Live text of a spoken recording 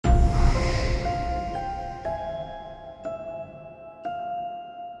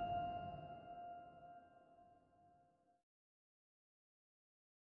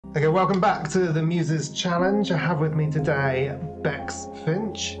Okay, welcome back to the Muses Challenge. I have with me today Bex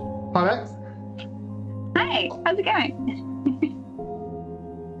Finch. Hi, Bex. Hi, how's it going?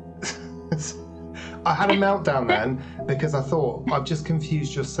 I had a meltdown then because I thought I've just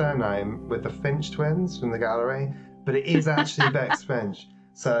confused your surname with the Finch twins from the gallery, but it is actually Bex Finch.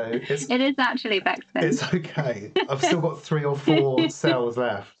 So it is actually Bex Finch. It's okay. I've still got 3 or 4 cells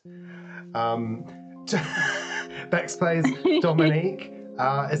left. Bex plays Dominique.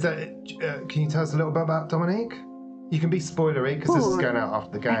 Can you tell us a little bit about Dominique? You can be spoilery because this is going out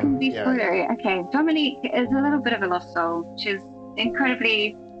after the game. I can be spoilery. Okay, Dominique is a little bit of a lost soul. She's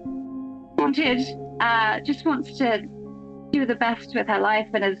incredibly wanted, just wants to do the best with her life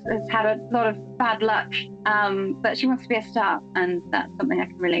and has had a lot of bad luck, but she wants to be a star, and that's something I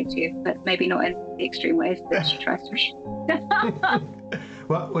can relate to, but maybe not in the extreme ways that she tries to.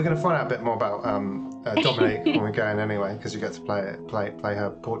 Well, we're going to find out a bit more about Dominique when we go in anyway, because you get to play her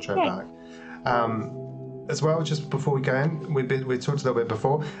portrait back. As well, just before we go in, we talked a little bit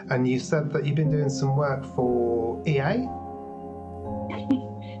before, and you said that you've been doing some work for EA?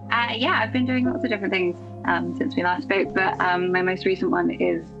 Yeah, I've been doing lots of different things since we last spoke, but my most recent one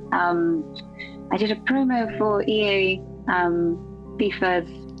is I did a promo for EA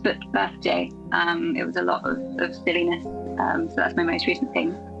FIFA's birthday. It was a lot of silliness, so that's my most recent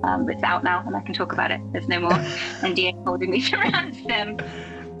thing. It's out now and I can talk about it. There's no more NDA holding me to ransom.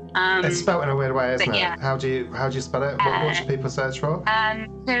 It's spelled in a weird way, isn't it? Yeah. How do you spell it? What should people search for?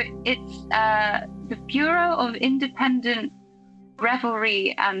 So it's the Bureau of Independent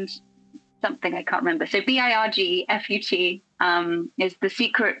Revelry and something I can't remember. So BIRGFUT is the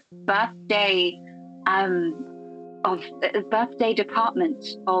secret birthday birthday department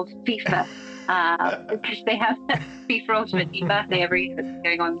of FIFA, because they have FIFA Ultimate Team birthday every year that's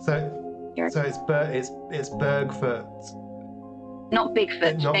going on. So it's Bergfoot. Not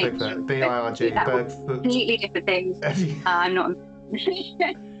Bigfoot. Not Bigfoot. BIRG. Bergfoot. Completely different things. I'm not.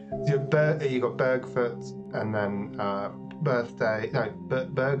 You got Bergfoot and then birthday. No,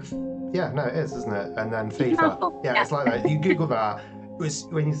 Berg. Yeah, no, it is, isn't it? And then FIFA. Yeah, it's like that. You Google that.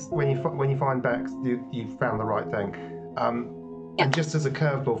 When you find Bex, you found the right thing. And just as a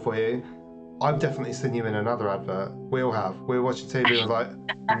curveball for you, I've definitely seen you in another advert. We all have. We were watching TV and we're like,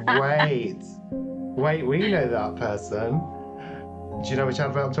 wait, we know that person. Do you know which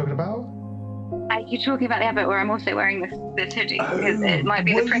advert I'm talking about? Are you talking about the advert where I'm also wearing this hoodie? Because it might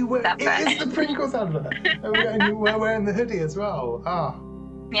be the Pringles advert. It is the Pringles advert. We're wearing the hoodie as well. Ah.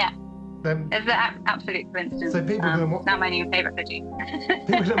 Yeah. It's an absolute coincidence. So people can watch. Now my new favourite hoodie.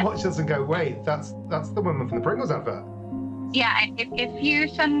 People can watch us and go, wait, that's the woman from the Pringles advert. Yeah, if you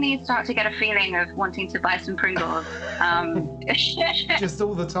suddenly start to get a feeling of wanting to buy some Pringles, just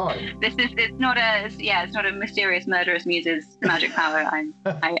all the time. It's not a mysterious Murderous Muses magic power.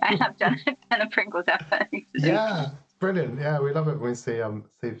 I have done a Pringles advert. Yeah, brilliant. Yeah, we love it when we see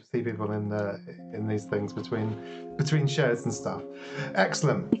people in these things between shows and stuff.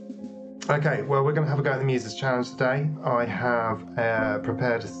 Excellent. Okay, well, we're going to have a go at the Muses Challenge today. I have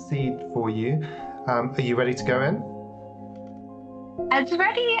prepared a seed for you. Are you ready to go in? As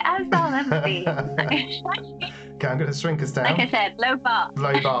ready as I'll ever be. Okay, I'm going to shrink us down. Like I said, low bar.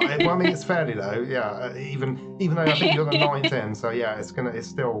 Low bar. Well, I mean, it's fairly low. Yeah, even though I think you're the 9th in, so yeah, it's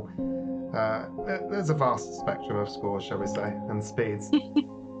still. There's a vast spectrum of scores, shall we say, and speeds.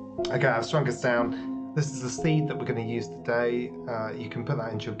 Okay, I've shrunk us down. This is the seed that we're going to use today. You can put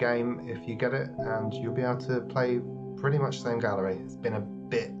that into your game if you get it, and you'll be able to play pretty much the same gallery. It's been a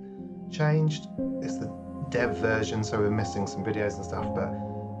bit changed. It's the dev version, so we're missing some videos and stuff, but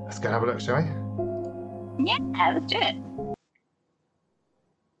let's go and have a look, shall we? Yeah, let's do it.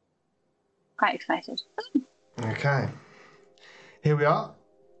 Quite excited. Okay, here we are.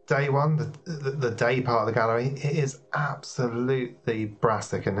 Day one, the day part of the gallery. It is absolutely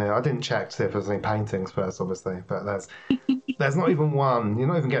brassic in here. I didn't check to see if there's any paintings first, obviously, but there's not even one. You're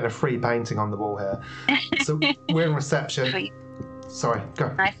not even getting a free painting on the wall here. So we're in reception. Sweet. Sorry,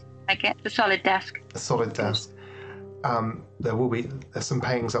 go. Nice. I get the solid desk. A solid desk. There's some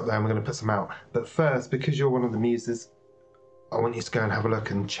paintings up there and we're going to put some out. But first, because you're one of the muses, I want you to go and have a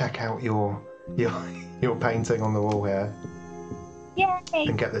look and check out your painting on the wall here. Yay!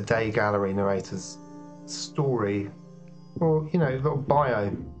 And get the day gallery narrator's story, or little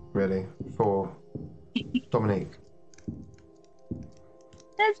bio, really, for Dominique.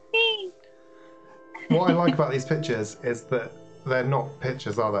 That's me. What I like about these pictures is that they're not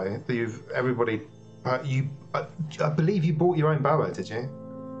pictures, are they? I believe you bought your own boa, did you?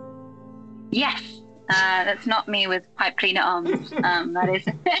 Yes. That's not me with pipe cleaner arms. That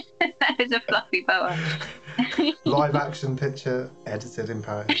is a fluffy boa. Live action picture, edited in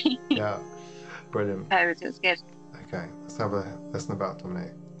Paris. Yeah, brilliant. Paris, it was good. Okay, let's have a listen about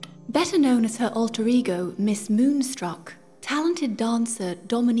Dominique. Better known as her alter ego, Miss Moonstruck, talented dancer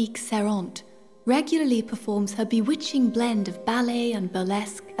Dominique Serrant regularly performs her bewitching blend of ballet and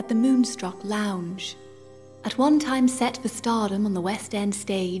burlesque at the Moonstruck Lounge. At one time set for stardom on the West End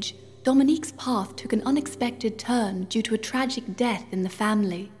stage, Dominique's path took an unexpected turn due to a tragic death in the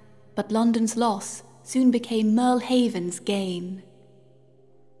family, but London's loss soon became Merlehaven's gain.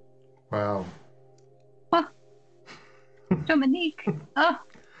 Wow. Oh, Dominique. Oh,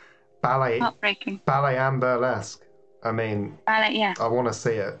 Ballet. heartbreaking. Ballet and burlesque. I mean, Ballet, yeah. I want to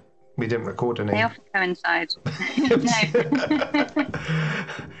see it. We didn't record any. They often coincide. No.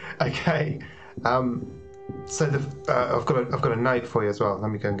 Okay. So I've got a note for you as well.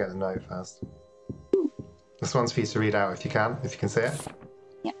 Let me go and get the note first. This one's for you to read out if you can see it.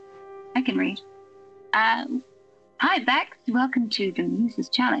 Yeah, I can read. Hi Bex, welcome to the Muses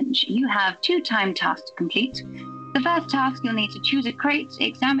Challenge. You have 2 time tasks to complete. The first task, you'll need to choose a crate,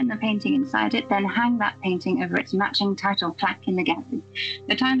 examine the painting inside it, then hang that painting over its matching title plaque in the gallery.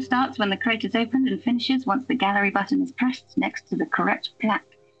 The time starts when the crate is opened and finishes once the gallery button is pressed next to the correct plaque.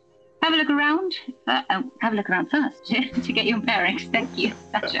 Have a look around. Have a look around first to get your bearings. Thank you.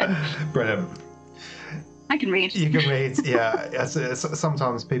 Gotcha. Brilliant. I can read. You can read, yeah.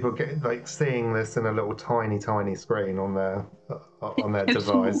 Sometimes people get like seeing this in a little tiny screen on their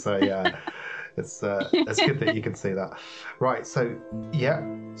device. So yeah, it's good that you can see that. Right. So yeah.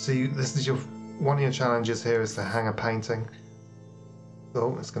 So this is one of your challenges here is to hang a painting.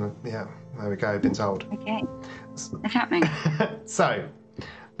 Oh, it's gonna. Yeah. There we go. Been told. Okay. What's happening? So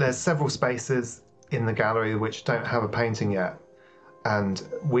there's several spaces in the gallery which don't have a painting yet. And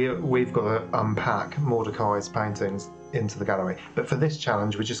we've got to unpack Mordecai's paintings into the gallery. But for this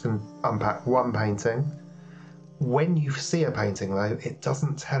challenge, we're just going to unpack one painting. When you see a painting, though, it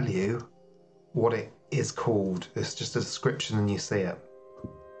doesn't tell you what it is called. It's just a description and you see it.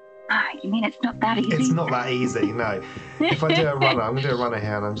 Ah, you mean it's not that easy? It's not that easy, no. If I do a runner, I'm going to do a runner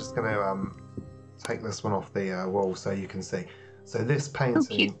here, and I'm just going to take this one off the wall so you can see. So this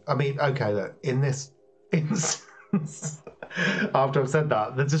painting, I mean, okay, look, in this instance, after I've said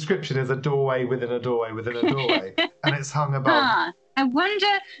that, the description is a doorway within a doorway within a doorway, and it's hung above. Ah, I wonder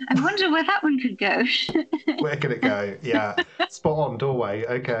where that one could go. Where could it go? Yeah, spot on, doorway.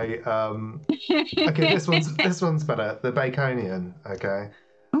 Okay, okay, this one's better. The Baconian. Okay,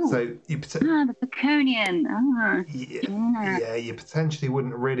 ooh. So you the Baconian. Ah. Yeah, you potentially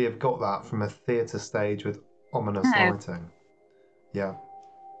wouldn't really have got that from a theatre stage with ominous lighting. Yeah,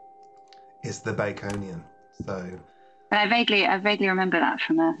 it's the Baconian. So, but I vaguely remember that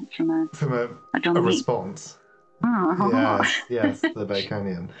from a response. Oh. Yes, the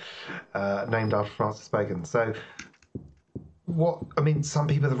Baconian, named after Francis Bacon. So, some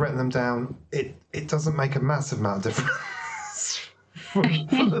people have written them down. It doesn't make a massive amount of difference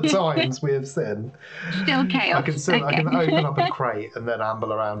from the times we have seen. Still chaos. I can open up a crate and then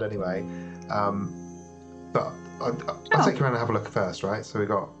amble around anyway. But I'll take you around and have a look first, right? So we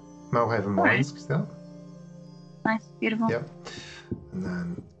got Melhaven Mines. Right. See that? Nice, beautiful. Yep. And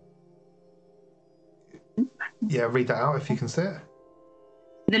then, yeah, read that out if you can see it.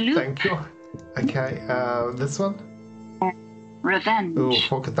 The Loop. Thank you. Okay, this one. Revenge. Oh,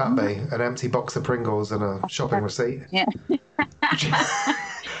 what could that be? An empty box of Pringles and a shopping receipt. Yeah.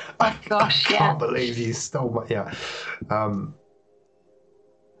 Oh gosh, I can't believe you stole my. Yeah.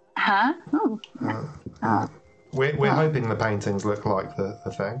 Huh? Oh. We're hoping the paintings look like the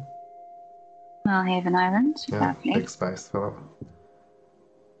thing. Melhaven Island. Yeah, lovely. big space, Philip.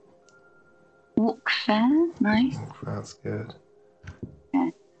 Walk Fair, nice. That's good. Yeah.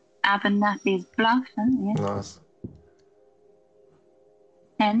 Abernathy's Bluff, yeah. Nice.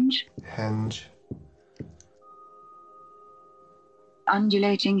 Henge.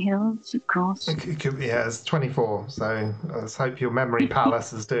 Undulating Hills, of course. Yeah, it's 24, so let's hope your memory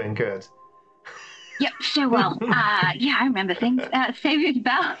palace is doing good. Yep, so well. Yeah, I remember things. Saviour's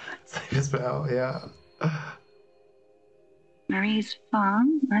Bell. Saviour's Bell, yeah. Marie's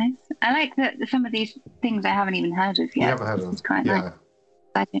Farm, nice. I like that some of these things I haven't even heard of yet. You haven't heard of them? It's quite nice.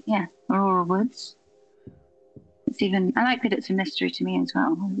 Yeah, Aurora Woods. I like that it's a mystery to me as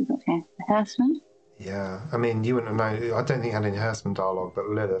well. What have we got here? The Herdsman? Yeah, I mean, you wouldn't know. I don't think it had any Herdsman dialogue, but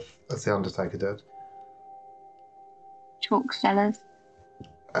Lilith, as the Undertaker, did. Chalk Cellars.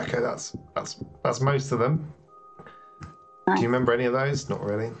 Okay, that's most of them. Nice. Do you remember any of those? Not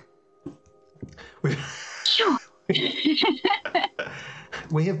really. Sure.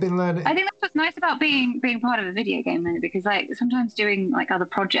 We have been learning. I think that's what's nice about being part of a video game though, because like sometimes doing like other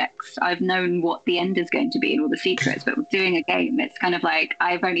projects, I've known what the end is going to be and all the secrets, but with doing a game, it's kind of like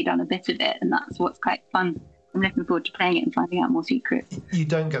I've only done a bit of it, and that's what's quite fun. I'm looking forward to playing it and finding out more secrets. You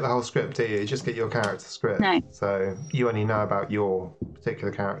don't get the whole script, do you? You just get your character script. No. So you only know about your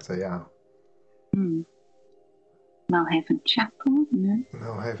particular character, yeah. Malhaven Chapel? No.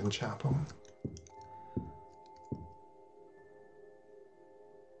 Malhaven Chapel.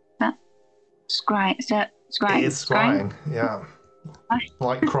 Scrying. It is scrying, yeah.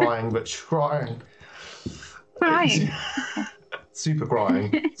 Like crying, but scrying. Scrying. Super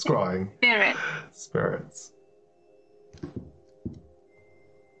crying. Scrying. Spirits.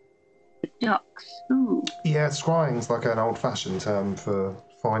 Ducks. Ooh. Yeah, scrying's like an old-fashioned term for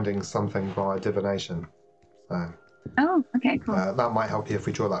finding something by divination. So. Oh, okay, cool. That might help you if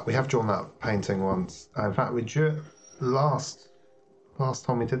we draw that. We have drawn that painting once. In fact, we drew it last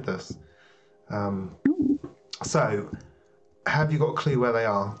time we did this. So, have you got a clue where they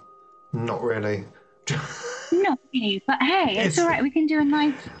are? Not really. Not really, but hey, it's all right. We can do a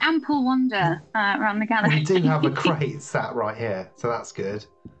nice ample wander around the gallery. We do have a crate sat right here, so that's good.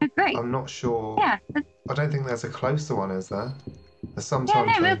 Oh, great. I'm not sure. Yeah. I don't think there's a closer one, is there? There's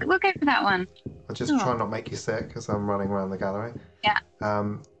Yeah, no, we'll go for that one. I'll just try not to make you sick as I'm running around the gallery. Yeah.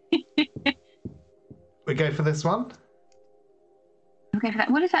 We go for this one? We'll go for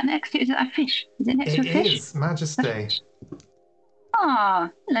that. What is that next to? Is it a fish? Is it next to a fish? It is, Majesty. Oh,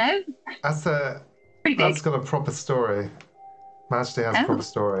 hello. That's got a proper story. Majesty has a proper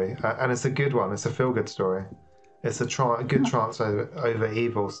story. And it's a good one. It's a feel-good story. It's a good triumph over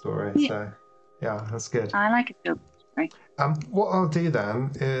evil story. Yeah. So, yeah, that's good. I like a feel-good story. What I'll do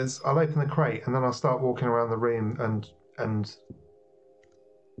then is I'll open the crate and then I'll start walking around the room and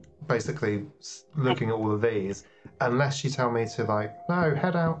basically looking at all of these, unless you tell me to no,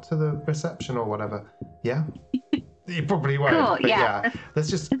 head out to the reception or whatever. Yeah? You probably won't. Cool, but yeah. Let's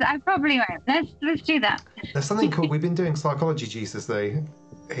just... I probably won't. Let's do that. There's something called... We've been doing psychology Jesus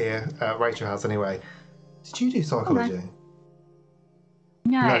here. Rachel has anyway. Did you do psychology? Okay.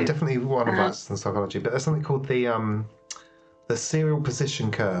 No. No, definitely one of us in psychology. But there's something called the serial position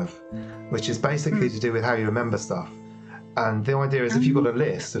curve, which is basically to do with how you remember stuff. And the idea is if you've got a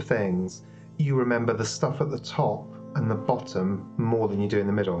list of things, you remember the stuff at the top and the bottom more than you do in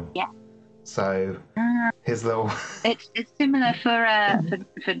the middle. Yeah. So his little... It's similar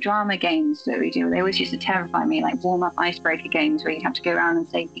for drama games that we do. They always used to terrify me, like warm-up icebreaker games where you have to go around and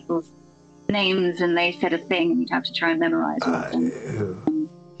say people's names and they said a thing and you'd have to try and memorise them.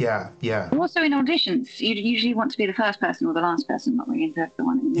 Yeah. Also in auditions, you usually want to be the first person or the last person, not really the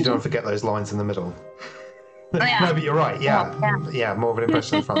one in the middle. You don't forget those lines in the middle. No, but you're right. Yeah, more of an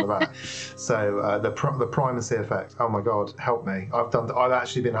impression in front of the back. So the primacy effect. Oh my God, help me! I've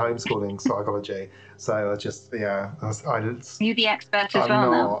actually been homeschooling psychology, so You're the expert as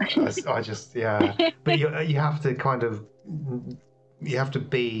well now. I just But you have to kind of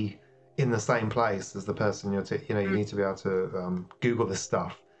be in the same place as the person you need to be able to Google this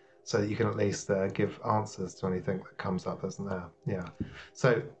stuff so that you can at least give answers to anything that comes up, isn't there? Yeah.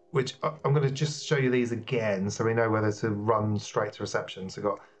 So. Which I'm going to just show you these again so we know whether to run straight to reception. So we've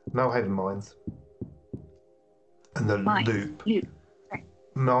got Melhaven Mines and the Loop.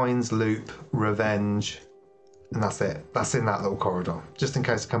 Mines, Loop, Revenge, and that's it. That's in that little corridor, just in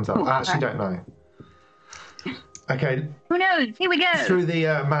case it comes up. I actually don't know. Okay. Who knows? Here we go. Through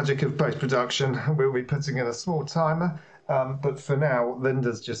the magic of post-production, we'll be putting in a small timer. But for now,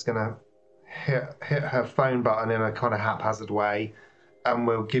 Linda's just going to hit her phone button in a kind of haphazard way. And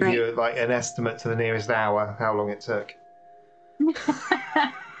we'll give you an estimate to the nearest hour how long it took.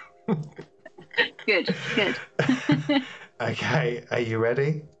 Good. Okay, are you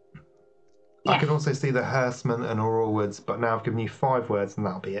ready? Yes. I can also see the Hearstman and Aurora Woods, but now I've given you 5 words and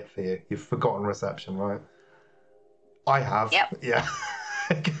that'll be it for you. You've forgotten reception, right? I have. Yep. Yeah.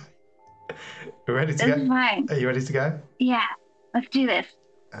 You ready to go? Fine. Are you ready to go? Yeah, let's do this.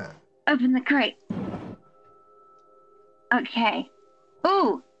 Open the crate. Okay.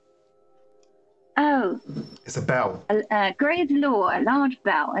 Oh. It's a bell. Gray's Law, a large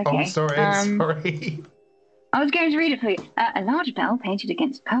bell. Okay. Oh, sorry. Sorry. I was going to read it for you. A large bell painted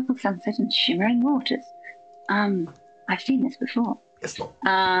against purple sunset and shimmering waters. I've seen this before. It's not.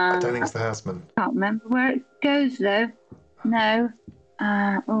 I don't think it's the Hearstman. Can't remember where it goes though. No.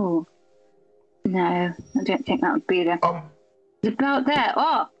 No, I don't think that would be there. It's about there.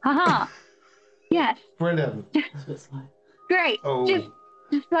 Oh, haha. Yes. Brilliant. Great. Oh.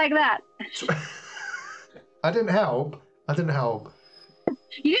 Just like that. I didn't help. You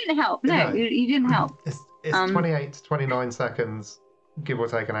didn't help. No, you didn't help. It's 28 to 29 seconds give or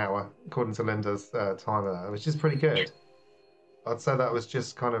take an hour, according to Linda's timer there, which is pretty good. I'd say that was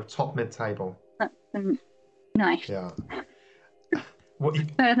just kind of top mid-table. That's nice. Yeah.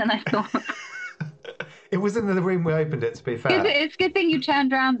 Better than I thought. It was in the room we opened it, to be fair. It's a good thing you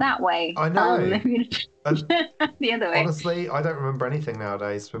turned around that way. I know. The other way. Honestly, I don't remember anything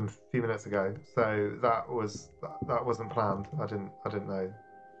nowadays from a few minutes ago, so that wasn't planned. I didn't know.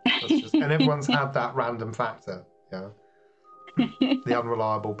 And everyone's had that random factor, yeah. The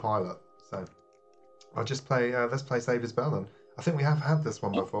unreliable pilot. So I'll just play. Let's play Saviour's Bell then. I think we have had this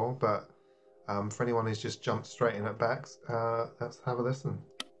one before, but for anyone who's just jumped straight in at Bex, let's have a listen.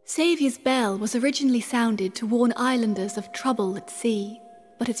 Saviour's Bell was originally sounded to warn islanders of trouble at sea,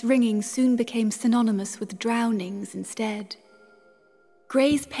 but its ringing soon became synonymous with drownings instead.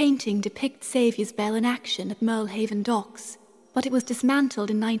 Gray's painting depicts Saviour's Bell in action at Merlehaven docks, but it was dismantled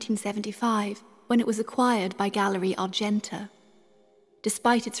in 1975 when it was acquired by Gallery Argenta.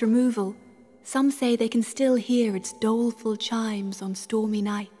 Despite its removal, some say they can still hear its doleful chimes on stormy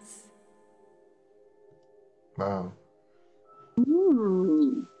nights. Wow.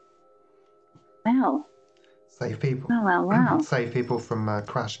 Ooh. Well. Save people. Wow. Save people from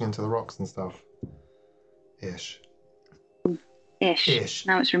crashing into the rocks and stuff. Ish.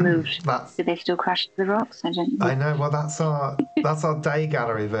 Now it's removed. Did they still crash to the rocks? I don't know. I know. Well, that's our day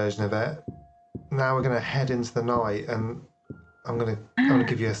gallery version of it. Now we're going to head into the night, and I'm going to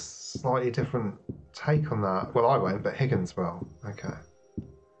give you a slightly different take on that. Well, I won't, but Higgins will. Okay.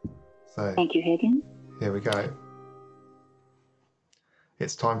 So. Thank you, Higgins. Here we go.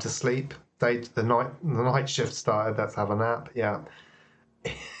 It's time to sleep. The night shift started. Let's have a nap. Yeah.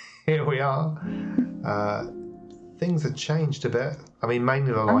 Here we are. Things have changed a bit. I mean,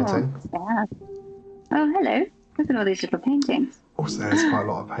 mainly the lighting. Oh, hello. Look at all these little paintings. Also, there's quite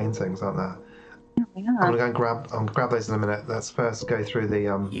a lot of paintings, aren't there? Oh, we are. I'm going to grab those in a minute. Let's first go through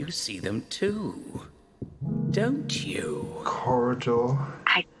the... You see them too, don't you? Corridor.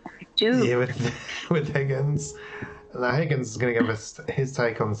 I do. Yeah, with Higgins. Now, Higgins is going to give us his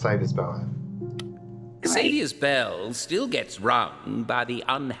take on Saviour's Bell. Saviour's Bell still gets rung by the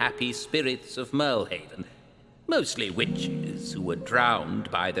unhappy spirits of Merlehaven, mostly witches who were drowned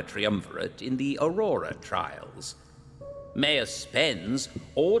by the triumvirate in the Aurora trials. Mayor Spence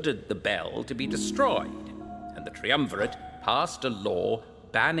ordered the bell to be destroyed, and the triumvirate passed a law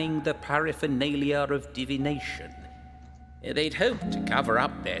banning the paraphernalia of divination. They'd hoped to cover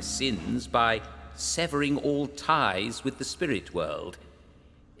up their sins by severing all ties with the spirit world.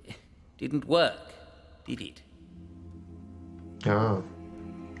 Didn't work, did it? Oh.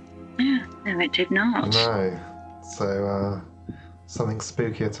 No, it did not. No. So, something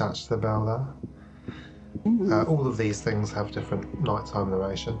spooky attached to the bell there. All of these things have different nighttime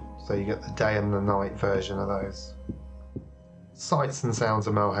narration, so you get the day and the night version of those. Sights and sounds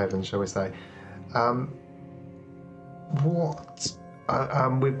of Merlehaven, shall we say. What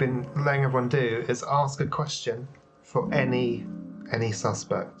we've been letting everyone do is ask a question for any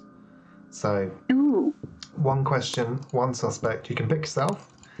suspect. So, one question, one suspect. You can pick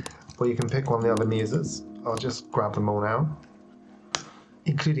yourself, or you can pick one of the other muses. I'll just grab them all now,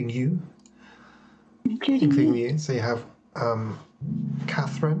 including you. Including you. So you have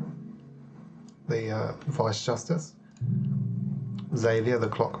Catherine, the Vice Justice, Xavier, the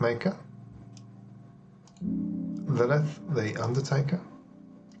Clockmaker, Lilith, the Undertaker,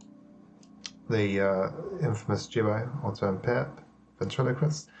 the infamous duo, Otto and Pip,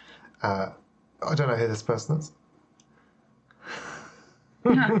 ventriloquist. I don't know who this person is.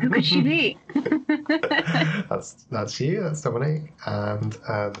 Who could she be? That's you, that's Dominique, and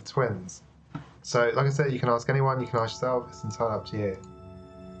the twins. So, like I said, you can ask anyone, you can ask yourself, it's entirely up to you.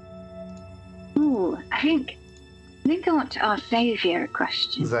 Ooh, I think I want to ask Xavier a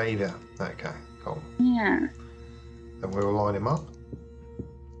question. Xavier, okay, cool. Yeah. Then we will line him up.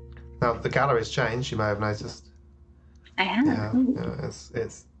 Now, the gallery's changed, you may have noticed. I have. Yeah,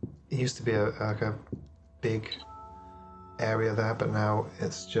 it used to be a big area there, but now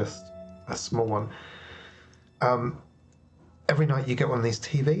it's just a small one. Every night you get one of these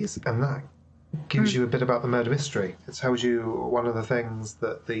TVs, and that gives you a bit about the murder mystery. It tells you one of the things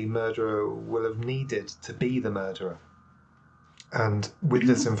that the murderer will have needed to be the murderer. And with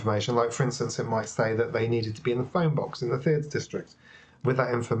this information, like for instance, it might say that they needed to be in the phone box in the theatre district. With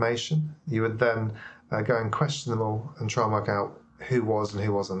that information, you would then go and question them all and try and work out who was and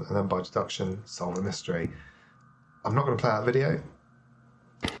who wasn't, and then by deduction, solve the mystery. I'm not going to play that video,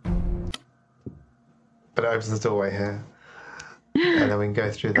 but it opens the doorway here. And then we can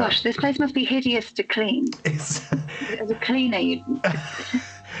go through that. Gosh, this place must be hideous to clean. It's As a cleaner, you'd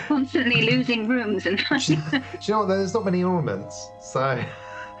constantly losing rooms and Do you know what? There's not many ornaments, so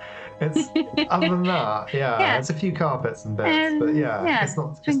it's other than that, yeah. It's a few carpets and bits, but yeah, it's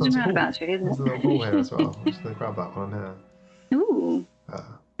not. It's not cool. There's a little ball here as well. I'm just gonna grab that one here. Ooh.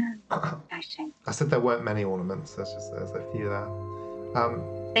 I said there weren't many ornaments. There's a few there.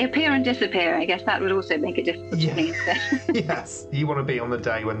 They appear and disappear. I guess that would also make a difference. Yeah. To me, so. Yes, you want to be on the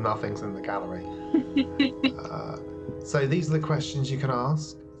day when nothing's in the gallery. So these are the questions you can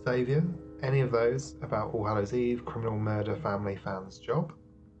ask Xavier. Any of those about All Hallows Eve, criminal murder, family, fans, job.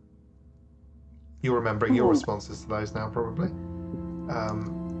 You're remembering your responses to those now, probably.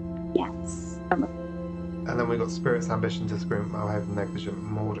 Yes. And then we've got Spirit's Ambition, Disagreement, Malhaven, Negligent,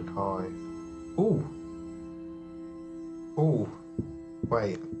 Mordecai. Ooh. Ooh.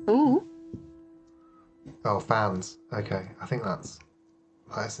 Wait. Ooh. Oh, fans. Okay. I think that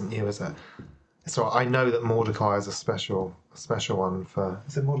isn't you, is it? It's all right. I know that Mordecai is a special one for...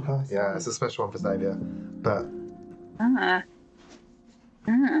 Is it Mordecai? Yeah, it's a special one for Xavier. But...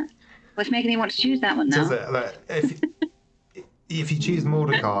 What's making me want to choose that one now? Does it? Like, if you choose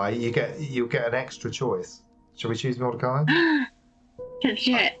Mordecai, you'll get an extra choice. Shall we choose Mordecai?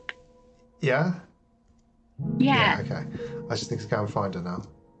 Legit. Yeah? Yeah. Okay. I just need to go and find her now.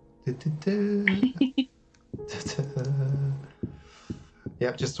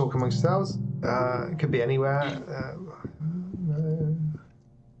 Yep, just talk amongst yourselves. It could be anywhere.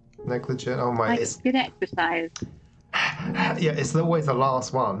 Negligent. Oh my! It's good exercise. Yeah, it's always the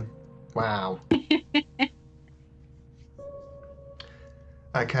last one. Wow.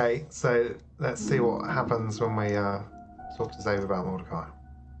 Okay, so let's see what happens when we talk to Xavier about Mordecai.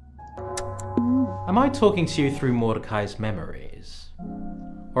 Am I talking to you through Mordecai's memories?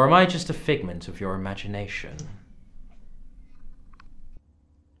 Or am I just a figment of your imagination?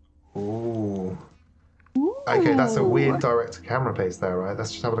 Ooh. Okay, that's a weird direct-to-camera piece there, right?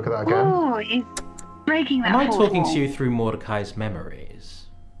 Let's just have a look at that again. Oh, he's breaking that. Am I talking to you through Mordecai's memories?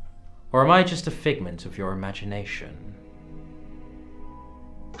 Or am I just a figment of your imagination?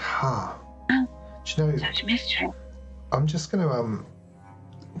 Huh. Do you know... Such mystery. I'm just going to,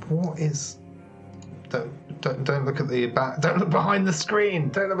 what is... Don't look at the back. Don't look behind the screen.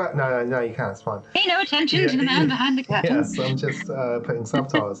 Don't look back. No, you can't. It's fine. Pay no attention to the man behind the curtain. Yes, I'm just putting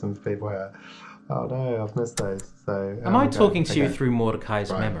subtitles in for people here. Oh no, I've missed those. So. Am I talking to you through Mordecai's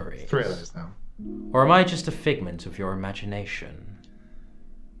memories? 3 of those now. Or am I just a figment of your imagination?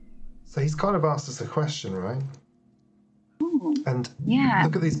 So he's kind of asked us a question, right? Ooh. And yeah.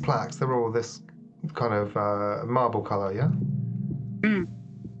 Look at these plaques. They're all this kind of marble colour, yeah? Mm.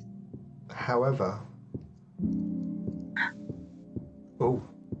 However...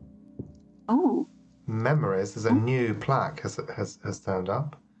 Oh. Memories. There's a new plaque has turned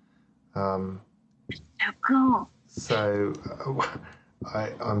up. So cool. So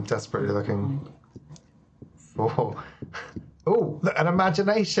I'm desperately looking for an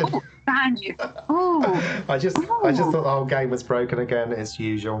imagination. Oh, behind you. Oh. I just thought the whole game was broken again as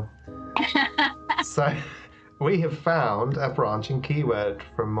usual. So we have found a branching keyword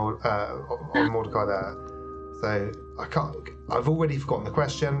from on Mordecai there. So I've already forgotten the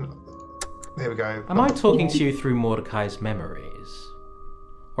question. Here we go. Am I talking to you through Mordecai's memories?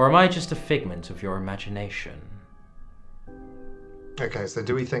 Or am I just a figment of your imagination? Okay, so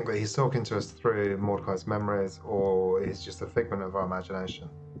do we think that he's talking to us through Mordecai's memories, or he's just a figment of our imagination?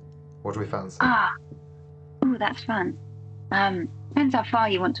 What do we fancy? Ooh, that's fun. Depends how far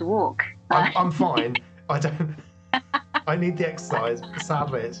you want to walk. I'm fine. I need the exercise.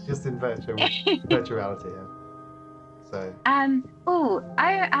 Sadly, it's just in virtual reality here. So. I'm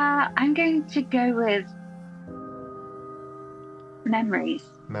going to go with memories.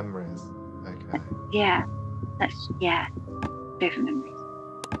 Memories. Okay. Yeah. Go for memories.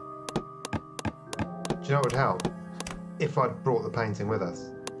 Do you know what would help? If I'd brought the painting with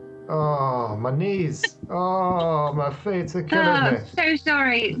us. Oh, my knees. Oh, my feet are killing me. So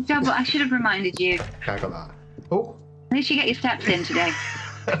sorry. Double. I should have reminded you. Okay, I got that. Oh. At least you get your steps in today.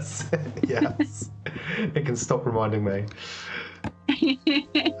 Yes. It can stop reminding me.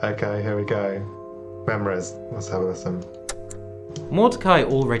 Okay, here we go. Memories. Let's have a listen. Mordecai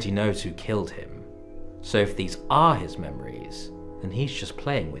already knows who killed him. So if these are his memories, then he's just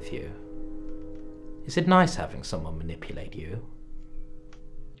playing with you. Is it nice having someone manipulate you?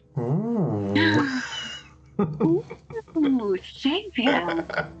 Ooh. Ooh, Xavier.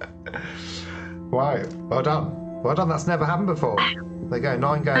 Wow, well done. Well done, that's never happened before. There you go,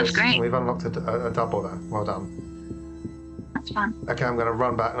 9 goes. That's great. We've unlocked a double there. Well done. That's fun. Okay, I'm going to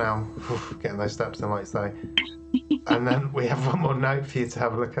run back now. Getting those steps in, like you say. And then we have one more note for you to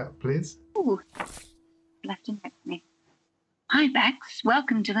have a look at, please. Ooh. Left and right for me. Hi, Bex.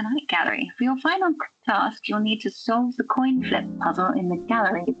 Welcome to the Night Gallery. For your final task, you'll need to solve the coin flip puzzle in the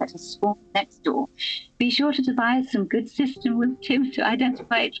gallery that is spawned next door. Be sure to devise some good system with Tim to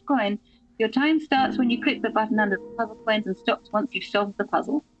identify each coin. Your time starts when you click the button under the puzzle coins and stops once you've solved the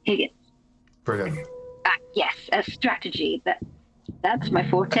puzzle. Higgins. Brilliant. Yes, a strategy. That's my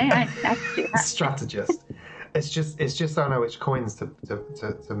forte. I can do that. Strategist. It's just so I know which coins to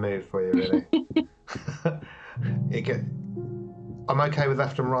move for you, really. I'm okay with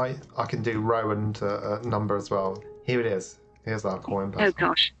left and right. I can do row and number as well. Here it is. Here's our coin puzzle. Oh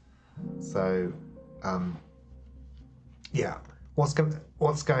gosh. So, yeah. What's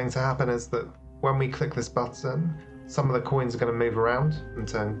going to happen is that when we click this button, some of the coins are going to move around and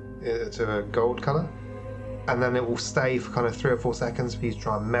turn to a gold colour, and then it will stay for kind of 3 or 4 seconds for you to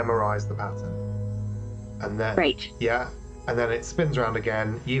try and memorise the pattern. And then, Great. Yeah, and then it spins around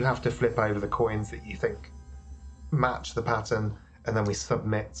again. You have to flip over the coins that you think match the pattern, and then we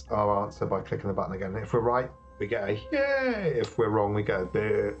submit our answer by clicking the button again. If we're right, we get a yay. If we're wrong, we go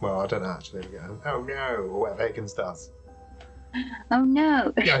boo. Well, I don't know actually. We go oh no, or whatever Higgins does. Oh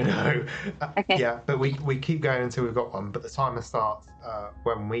no. I know. Okay. Yeah, but we keep going until we've got one. But the timer starts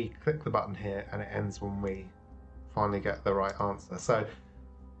when we click the button here, and it ends when we finally get the right answer. So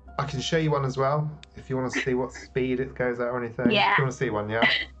I can show you one as well if you want to see what speed it goes at or anything. Yeah. If you want to see one, yeah.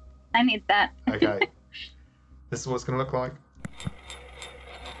 I need that. Okay. This is what it's going to look like.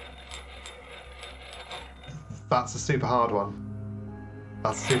 That's a super hard one.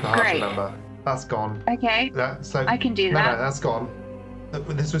 That's super hard to remember. That's gone. Okay. So I can do that. No, that's gone.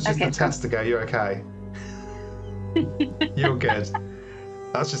 This was just a test to go. You're okay. You're good.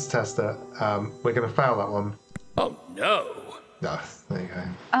 That's just a tester. We're going to fail that one. Oh no. No, there you go.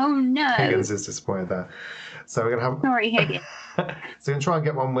 Oh no. Higgins is disappointed there. So we're going to have. Sorry, Higgins. So we're going to try and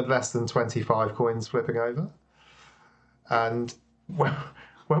get one with less than 25 coins flipping over. And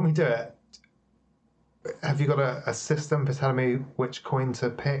when we do it, have you got a system for telling me which coin to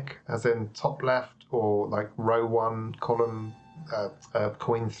pick, as in top left or like row 1, column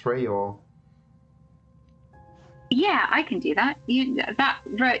coin 3, or? Yeah, I can do that. Yeah.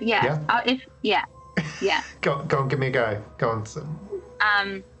 Yeah. Go on, give me a go. Go on.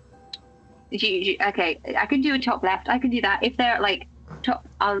 Okay, I can do a top left. I can do that. If they're like top,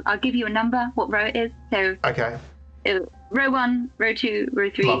 I'll give you a number, what row it is. So okay. Row 1, row 2, row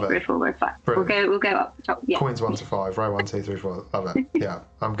 3, row 4, row 5. Brilliant. We'll go up the top. Yeah. Coins 1 to 5. Row 1, 2, 3, 4. Love it. Yeah,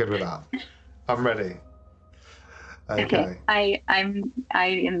 I'm good with that. I'm ready. Okay. I am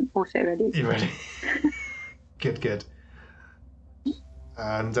also ready. You ready? Good.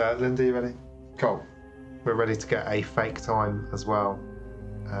 And Linda, you ready? Cool. We're ready to get a fake time as well.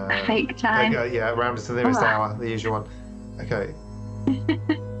 Fake time? Yeah, round to the nearest hour, the usual one. Okay.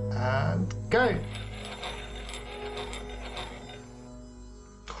 And go.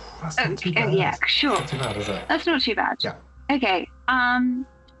 That's not too bad. Yeah, sure. That's not too bad, is it? That's not too bad. Yeah. Okay.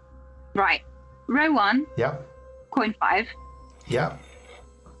 Right. Row 1. Yep. Coin 5. Yep.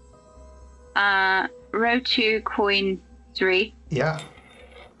 Row 2, coin 3. Yeah.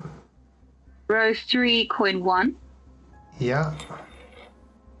 Row 3, coin 1. Yeah.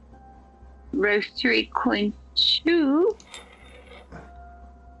 Row 3, coin 2.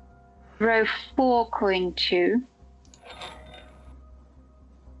 Row 4, coin 2.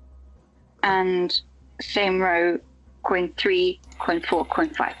 And same row, coin 3, coin 4,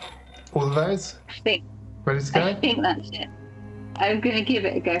 coin 5. All of those? Ready to go? I think that's it. I'm going to give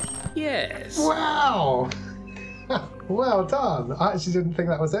it a go. Yes. Wow! Well done. I actually didn't think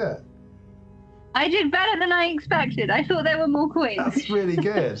that was it. I did better than I expected. I thought there were more coins. That's really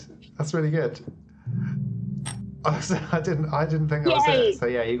good. That's really good. I didn't think that was it. So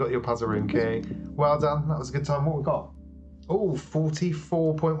yeah, you got your puzzle room key. Well done. That was a good time. What we got? Oh,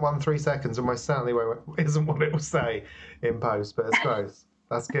 44.13 seconds. Almost certainly isn't what it will say in post, but it's close.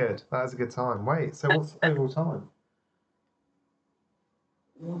 That's good. That is a good time. Wait, so what's overall time?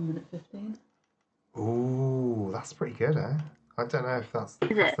 1 minute 15. Ooh, that's pretty good, eh? I don't know if that's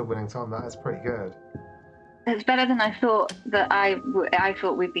the winning time. That is pretty good. It's better than I thought. I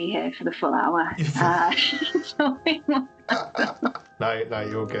thought we'd be here for the full hour. No,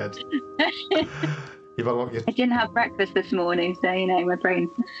 you're good. I didn't have breakfast this morning, so my brain.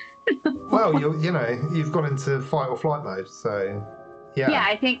 Well, you've gone into fight or flight mode, so yeah. Yeah,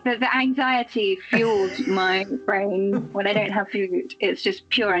 I think that the anxiety fuels my brain when I don't have food. It's just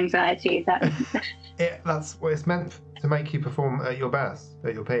pure anxiety. That's what it's meant to make you perform at your best,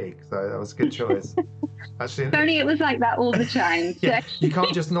 at your peak. So that was a good choice. Actually, if only it was like that all the time. Yeah, you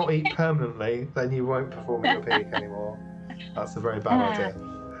can't just not eat permanently, then you won't perform at your peak anymore. That's a very bad idea.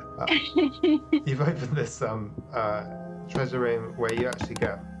 You've opened this treasure room where you actually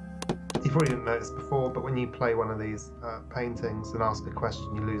get. You probably didn't notice before, but when you play one of these paintings and ask a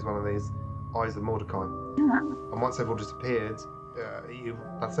question, you lose one of these Eyes of Mordecai. Yeah. And once they've all disappeared,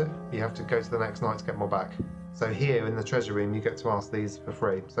 that's it. You have to go to the next night to get more back. So here in the treasure room, you get to ask these for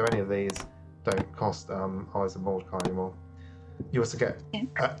free. So any of these don't cost Eyes of Mordecai anymore. You also get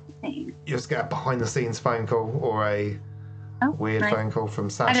a behind-the-scenes phone call or a weird phone call from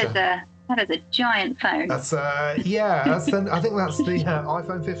Sasha. That is a giant phone. That's I think that's the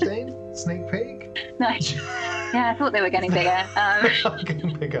iPhone 15 sneak peek. Nice. Yeah, I thought they were getting bigger.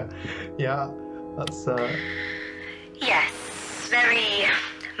 Getting bigger. Yeah, that's. Yes, very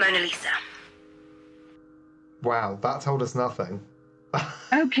Mona Lisa. Wow, that told us nothing.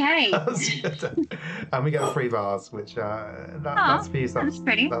 Okay. And we get a free vase, which that's for you. That's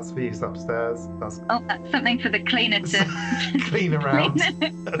pretty. That's for you upstairs. That's something for the cleaner to clean around.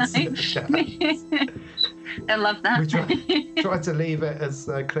 I love that. We try to leave it as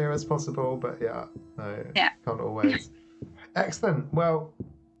clear as possible, but can't always. Excellent. Well,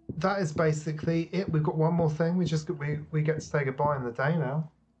 that is basically it. We've got one more thing. We get to say goodbye in the day now.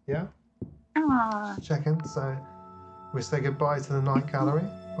 Yeah. Aww. Check in. So we say goodbye to the night gallery.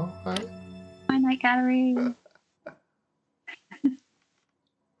 Oh, right. My night gallery.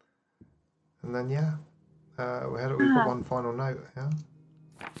 And then we've got one final note.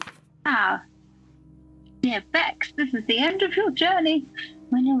 Yeah. Dear Bex, this is the end of your journey.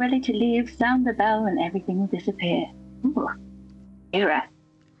 When you're ready to leave, sound the bell and everything will disappear. Ooh. Era.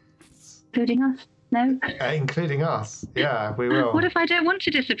 Including us? No? Including us. Yeah, we will. What if I don't want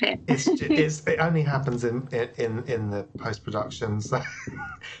to disappear? It only happens in the post-production, so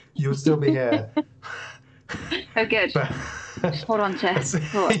you'll still be here. Oh, good. But, hold on to.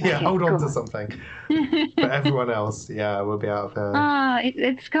 Hold on to something. But everyone else, we'll be out of here.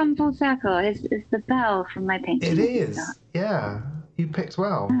 It's come full circle. It's the bell from my painting. It is. Yeah, you picked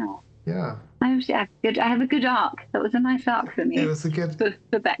well. Oh. Yeah. I have a good arc. That was a nice arc for me. It was a good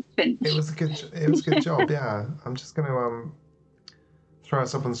for Bex Finch. It was a good job. Yeah. I'm just going to throw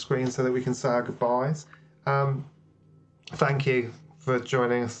us up on the screen so that we can say our goodbyes. Thank you for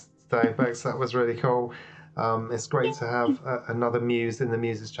joining us today, Bex. That was really cool. It's great to have another muse in the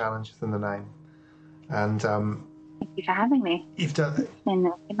Muses Challenge. It's in the name. And thank you for having me. You've done. It's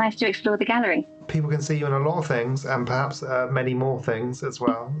been nice to explore the gallery. People can see you in a lot of things, and perhaps many more things as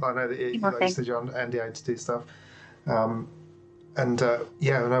well. I know that you said you're on NDA to do stuff. We're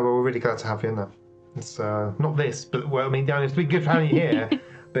really glad to have you in there. It's not this, but it's been good having you here,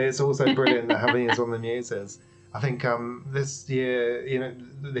 but it's also brilliant that having you on the Muses. I think this year,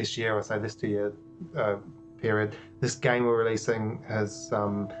 this 2-year period, this game we're releasing has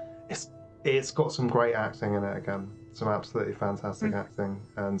it's got some great acting in it again. Some absolutely fantastic acting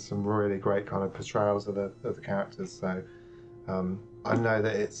and some really great kind of portrayals of the characters. So I know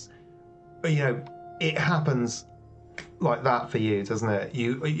that it's it happens like that for you, doesn't it?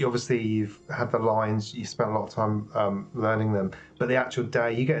 You obviously you've had the lines, you spent a lot of time learning them, but the actual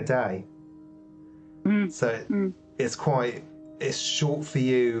day, you get a day. So it's short for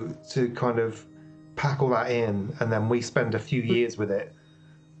you to kind of pack all that in, and then we spend a few years with it,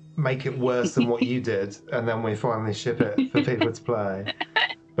 make it worse than what you did, and then we finally ship it for people to play.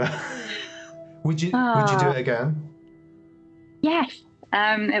 But would you do it again? Yes.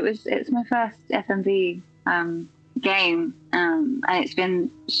 It's my first FMV game, and it's been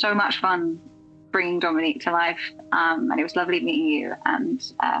so much fun bringing Dominique to life, and it was lovely meeting you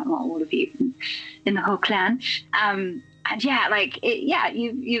and all of you in the whole clan.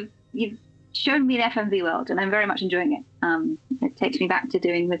 You've shown me the FMV world, and I'm very much enjoying it. It takes me back to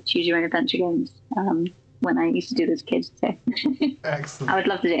doing the Choose Your Own Adventure games when I used to do those kids. So excellent. I would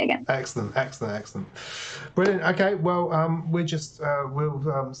love to do it again. Excellent. Brilliant. Okay, well, we'll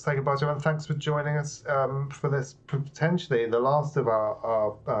say goodbye to everyone. Thanks for joining us for this potentially the last of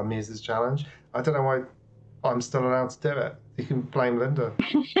our Muses Challenge. I don't know why I'm still allowed to do it. You can blame Linda.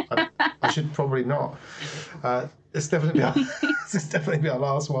 I should probably not. It's definitely our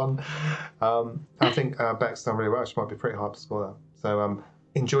last one. I think Beck's done really well. She might be pretty hard to score that. So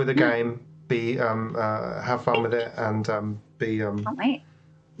enjoy the game. Have fun with it, and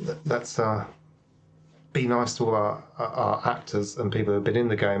let's be nice to all our actors and people who've been in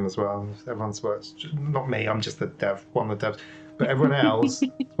the game as well. Everyone's worked. Not me. I'm just one of the devs, but everyone else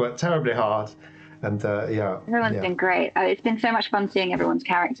worked terribly hard. And everyone's been great. It's been so much fun seeing everyone's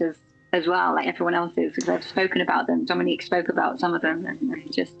characters as well, like everyone else's, because I've spoken about them. Dominique spoke about some of them,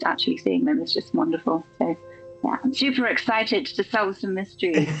 and just actually seeing them is just wonderful. So yeah, I'm super excited to solve some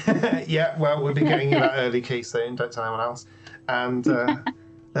mysteries. Yeah, well, we'll be getting you that early key soon. Don't tell anyone else. And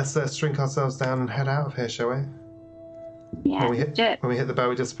let's shrink ourselves down and head out of here, shall we? Yeah. When we hit the bell,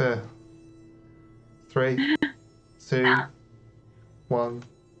 we disappear. 3, 2, 1.